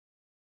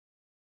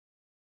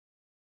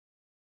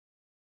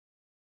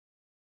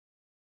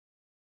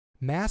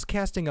Mass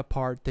casting a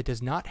part that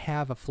does not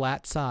have a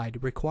flat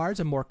side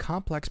requires a more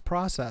complex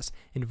process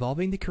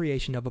involving the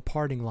creation of a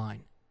parting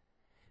line.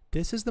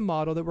 This is the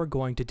model that we're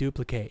going to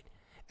duplicate.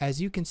 As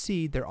you can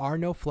see, there are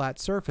no flat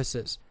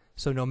surfaces,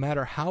 so no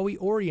matter how we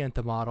orient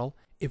the model,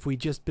 if we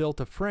just built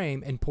a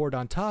frame and poured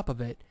on top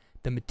of it,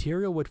 the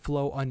material would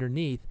flow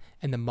underneath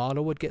and the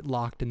model would get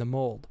locked in the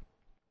mold.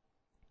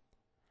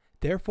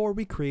 Therefore,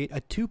 we create a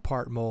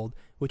two-part mold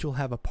which will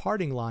have a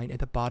parting line at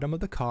the bottom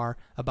of the car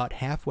about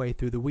halfway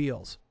through the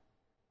wheels.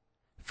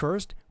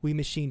 First, we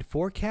machined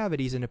 4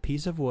 cavities in a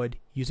piece of wood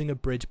using a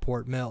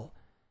bridgeport mill.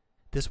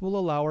 This will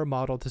allow our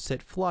model to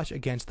sit flush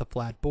against the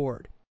flat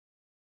board.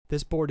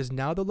 This board is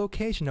now the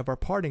location of our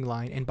parting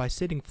line, and by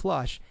sitting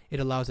flush,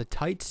 it allows a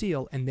tight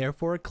seal and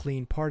therefore a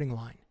clean parting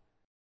line.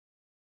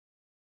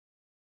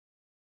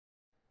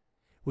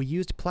 We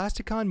used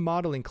Plasticon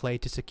modeling clay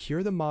to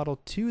secure the model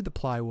to the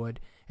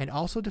plywood and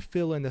also to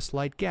fill in the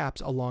slight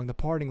gaps along the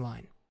parting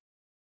line.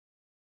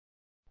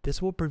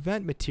 This will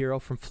prevent material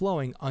from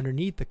flowing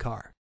underneath the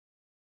car.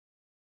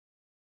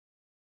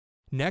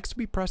 Next,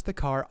 we press the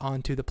car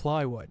onto the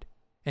plywood,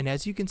 and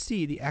as you can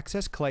see, the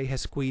excess clay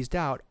has squeezed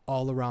out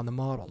all around the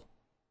model.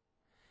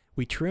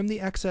 We trim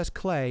the excess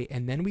clay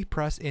and then we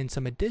press in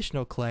some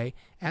additional clay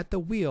at the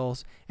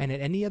wheels and at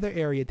any other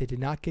area that did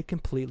not get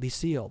completely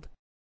sealed.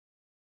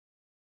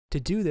 To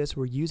do this,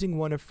 we're using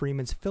one of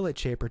Freeman's fillet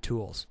shaper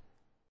tools.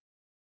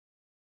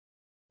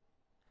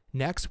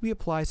 Next, we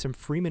apply some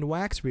Freeman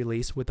wax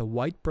release with a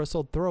white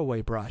bristled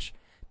throwaway brush,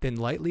 then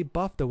lightly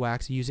buff the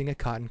wax using a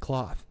cotton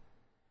cloth.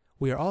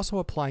 We are also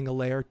applying a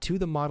layer to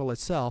the model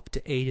itself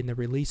to aid in the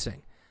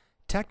releasing.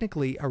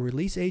 Technically, a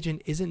release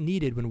agent isn't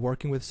needed when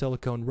working with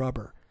silicone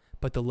rubber,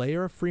 but the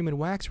layer of Freeman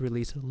wax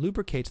release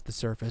lubricates the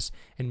surface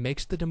and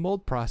makes the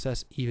demold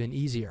process even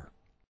easier.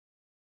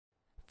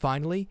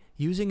 Finally,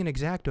 using an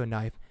X-Acto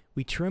knife,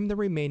 we trim the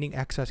remaining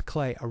excess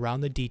clay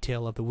around the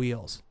detail of the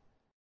wheels.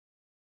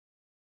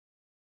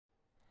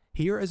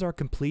 Here is our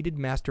completed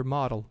master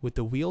model with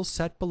the wheels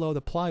set below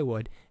the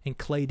plywood and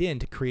clayed in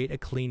to create a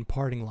clean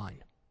parting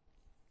line.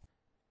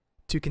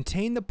 To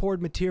contain the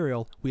poured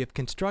material, we have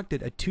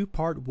constructed a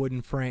two-part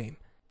wooden frame.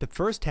 The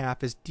first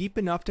half is deep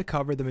enough to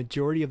cover the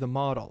majority of the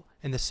model,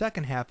 and the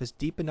second half is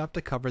deep enough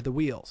to cover the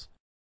wheels.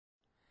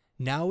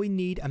 Now we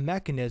need a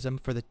mechanism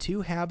for the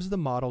two halves of the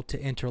model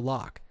to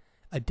interlock.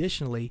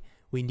 Additionally,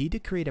 we need to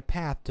create a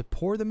path to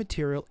pour the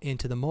material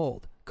into the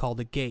mold, called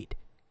a gate.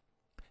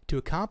 To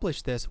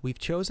accomplish this, we've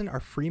chosen our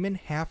Freeman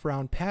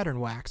half-round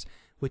pattern wax,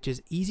 which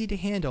is easy to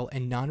handle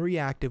and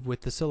non-reactive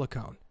with the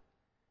silicone.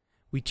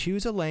 We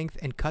choose a length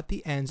and cut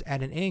the ends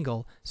at an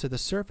angle so the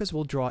surface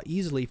will draw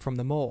easily from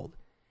the mold,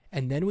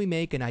 and then we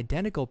make an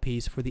identical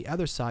piece for the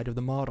other side of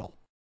the model.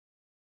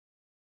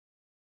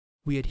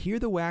 We adhere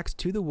the wax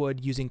to the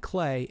wood using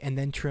clay and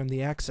then trim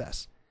the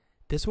excess.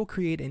 This will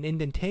create an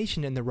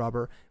indentation in the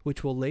rubber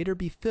which will later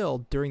be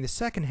filled during the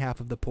second half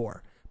of the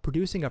pour,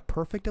 producing a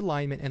perfect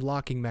alignment and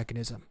locking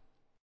mechanism.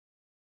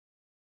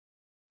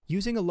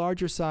 Using a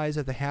larger size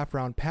of the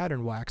half-round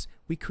pattern wax,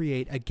 we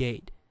create a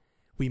gate.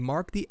 We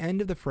mark the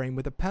end of the frame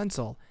with a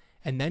pencil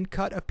and then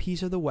cut a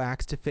piece of the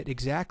wax to fit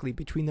exactly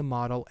between the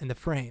model and the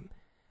frame.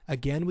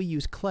 Again, we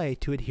use clay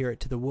to adhere it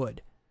to the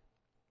wood.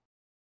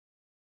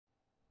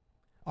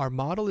 Our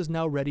model is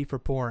now ready for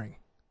pouring.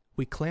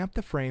 We clamp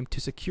the frame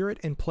to secure it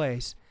in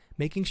place,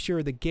 making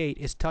sure the gate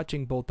is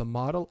touching both the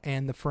model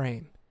and the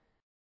frame.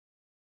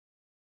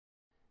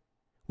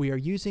 We are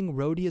using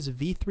Rhodia's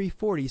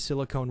V340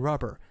 silicone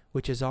rubber,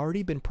 which has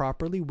already been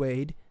properly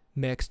weighed,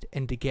 mixed,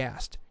 and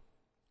degassed.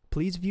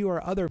 Please view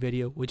our other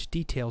video which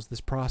details this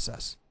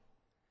process.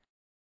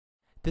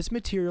 This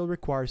material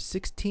requires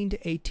 16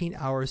 to 18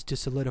 hours to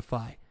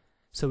solidify,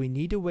 so we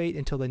need to wait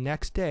until the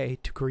next day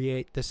to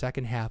create the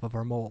second half of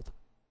our mold.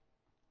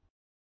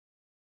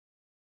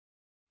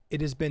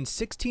 It has been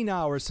 16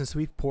 hours since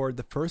we've poured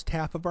the first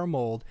half of our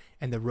mold,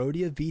 and the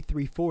Rhodia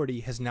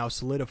V340 has now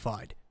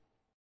solidified.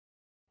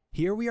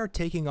 Here we are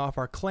taking off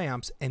our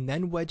clamps and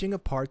then wedging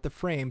apart the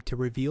frame to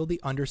reveal the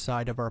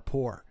underside of our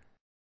pour.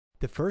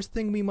 The first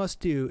thing we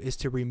must do is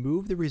to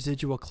remove the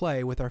residual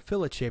clay with our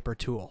fillet shaper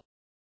tool.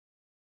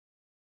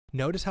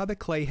 Notice how the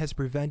clay has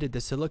prevented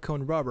the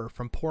silicone rubber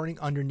from pouring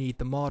underneath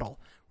the model,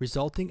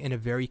 resulting in a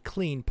very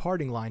clean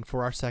parting line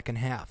for our second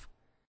half.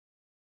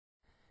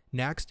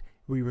 Next,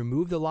 we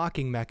remove the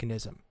locking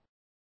mechanism.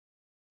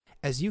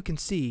 As you can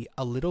see,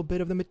 a little bit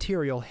of the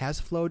material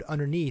has flowed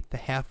underneath the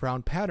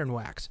half-round pattern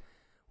wax,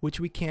 which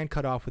we can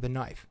cut off with a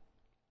knife.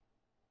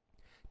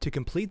 To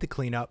complete the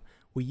cleanup,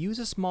 we use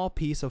a small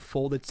piece of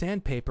folded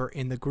sandpaper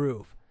in the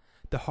groove.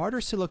 The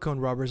harder silicone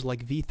rubbers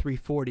like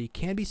V340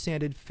 can be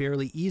sanded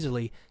fairly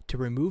easily to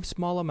remove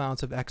small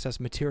amounts of excess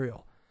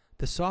material.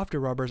 The softer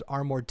rubbers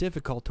are more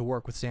difficult to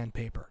work with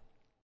sandpaper.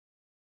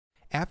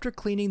 After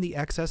cleaning the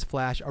excess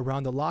flash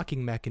around the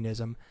locking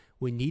mechanism,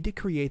 we need to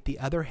create the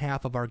other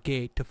half of our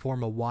gate to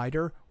form a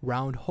wider,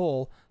 round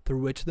hole through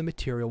which the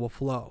material will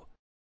flow.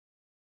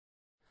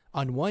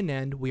 On one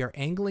end, we are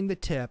angling the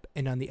tip,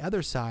 and on the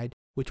other side,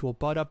 which will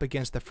butt up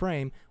against the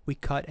frame, we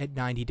cut at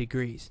 90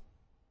 degrees.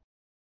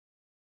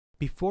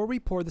 Before we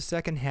pour the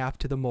second half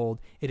to the mold,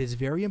 it is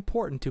very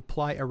important to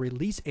apply a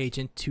release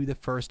agent to the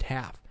first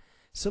half.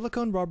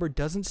 Silicone rubber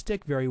doesn't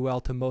stick very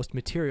well to most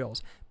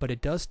materials, but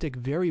it does stick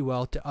very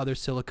well to other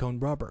silicone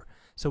rubber.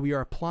 So we are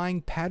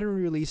applying Pattern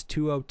Release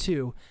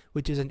 202,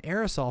 which is an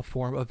aerosol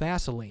form of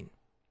Vaseline.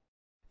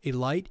 A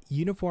light,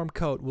 uniform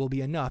coat will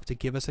be enough to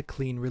give us a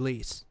clean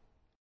release.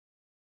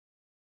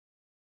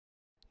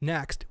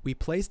 Next, we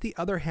place the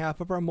other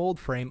half of our mold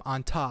frame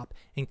on top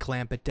and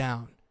clamp it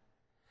down.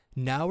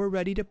 Now we're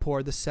ready to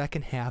pour the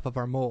second half of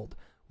our mold.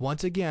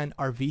 Once again,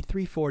 our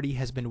V340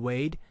 has been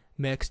weighed,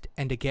 mixed,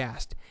 and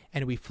degassed,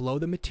 and we flow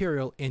the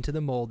material into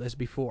the mold as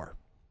before.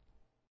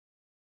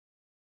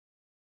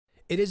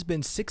 It has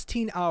been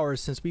 16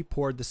 hours since we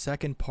poured the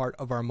second part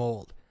of our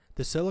mold.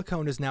 The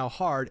silicone is now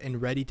hard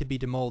and ready to be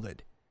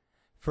demolded.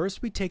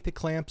 First, we take the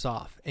clamps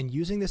off, and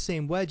using the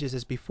same wedges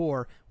as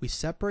before, we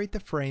separate the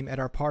frame at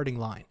our parting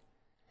line.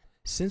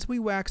 Since we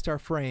waxed our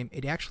frame,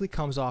 it actually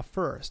comes off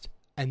first,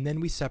 and then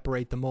we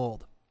separate the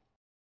mold.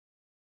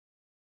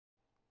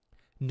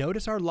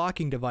 Notice our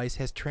locking device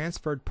has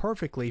transferred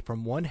perfectly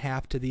from one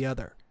half to the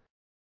other.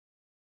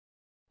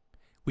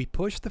 We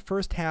push the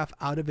first half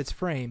out of its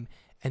frame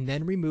and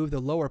then remove the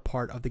lower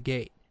part of the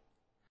gate.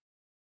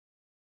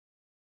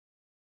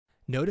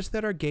 Notice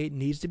that our gate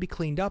needs to be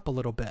cleaned up a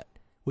little bit,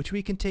 which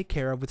we can take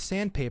care of with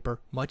sandpaper,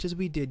 much as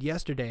we did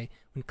yesterday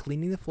when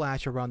cleaning the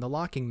flash around the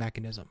locking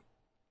mechanism.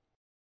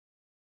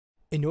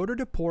 In order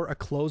to pour a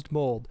closed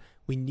mold,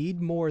 we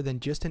need more than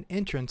just an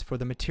entrance for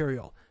the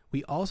material.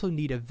 We also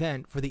need a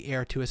vent for the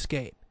air to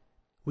escape.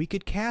 We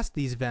could cast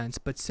these vents,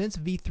 but since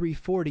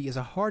V340 is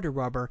a harder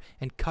rubber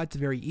and cuts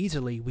very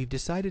easily, we've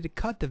decided to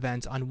cut the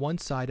vents on one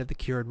side of the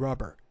cured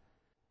rubber.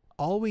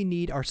 All we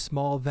need are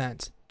small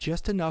vents,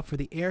 just enough for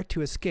the air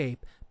to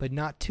escape, but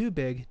not too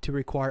big to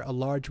require a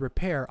large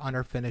repair on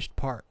our finished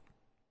part.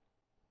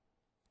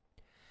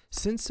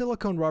 Since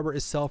silicone rubber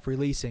is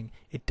self-releasing,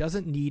 it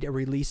doesn't need a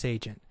release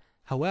agent.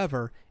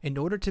 However, in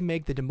order to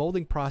make the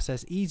demolding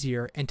process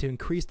easier and to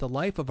increase the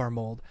life of our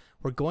mold,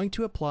 we're going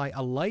to apply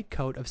a light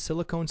coat of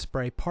silicone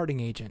spray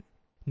parting agent.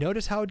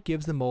 Notice how it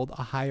gives the mold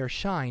a higher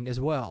shine as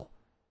well.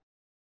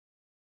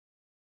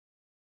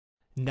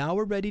 Now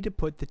we're ready to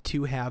put the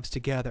two halves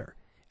together,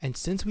 and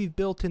since we've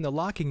built in the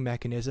locking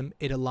mechanism,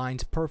 it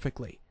aligns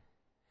perfectly.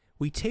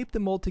 We tape the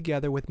mold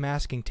together with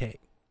masking tape.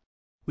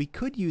 We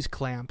could use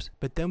clamps,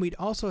 but then we'd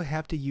also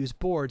have to use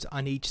boards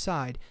on each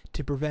side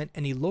to prevent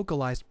any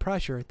localized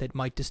pressure that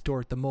might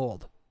distort the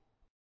mold.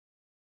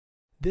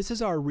 This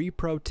is our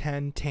Repro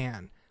 10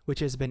 tan, which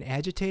has been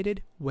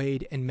agitated,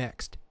 weighed, and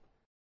mixed.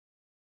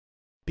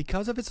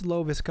 Because of its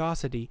low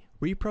viscosity,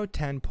 Repro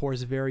 10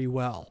 pours very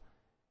well.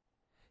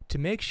 To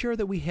make sure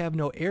that we have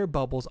no air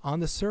bubbles on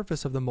the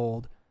surface of the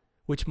mold,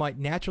 which might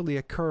naturally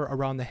occur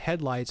around the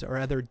headlights or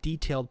other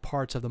detailed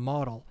parts of the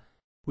model,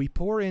 we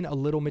pour in a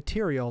little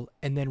material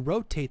and then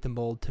rotate the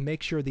mold to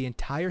make sure the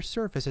entire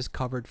surface is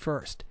covered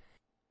first.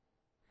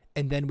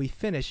 And then we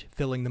finish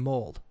filling the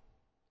mold.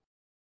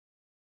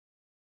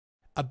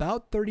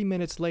 About 30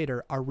 minutes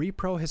later, our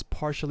Repro has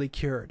partially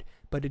cured,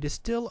 but it is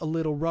still a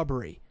little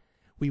rubbery.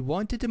 We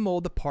want to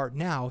demold the part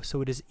now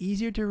so it is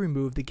easier to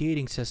remove the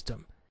gating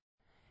system.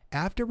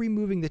 After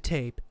removing the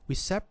tape, we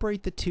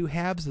separate the two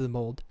halves of the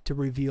mold to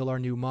reveal our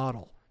new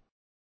model.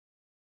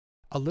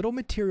 A little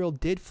material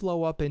did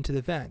flow up into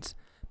the vents,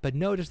 but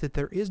notice that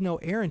there is no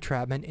air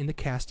entrapment in the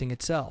casting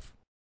itself.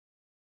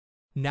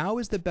 Now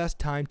is the best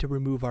time to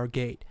remove our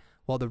gate,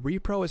 while the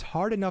Repro is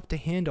hard enough to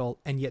handle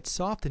and yet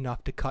soft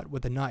enough to cut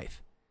with a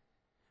knife.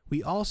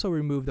 We also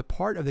remove the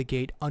part of the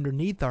gate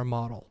underneath our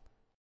model.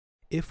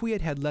 If we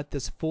had let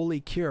this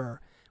fully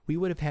cure, we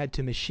would have had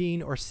to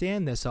machine or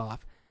sand this off,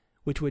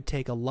 which would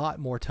take a lot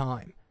more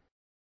time.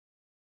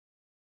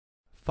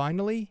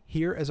 Finally,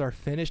 here is our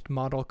finished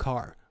model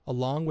car,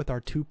 along with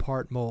our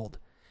two-part mold.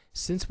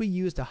 Since we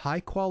used a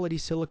high-quality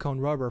silicone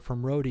rubber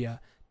from Rhodia,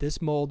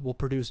 this mold will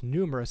produce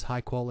numerous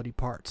high-quality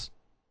parts.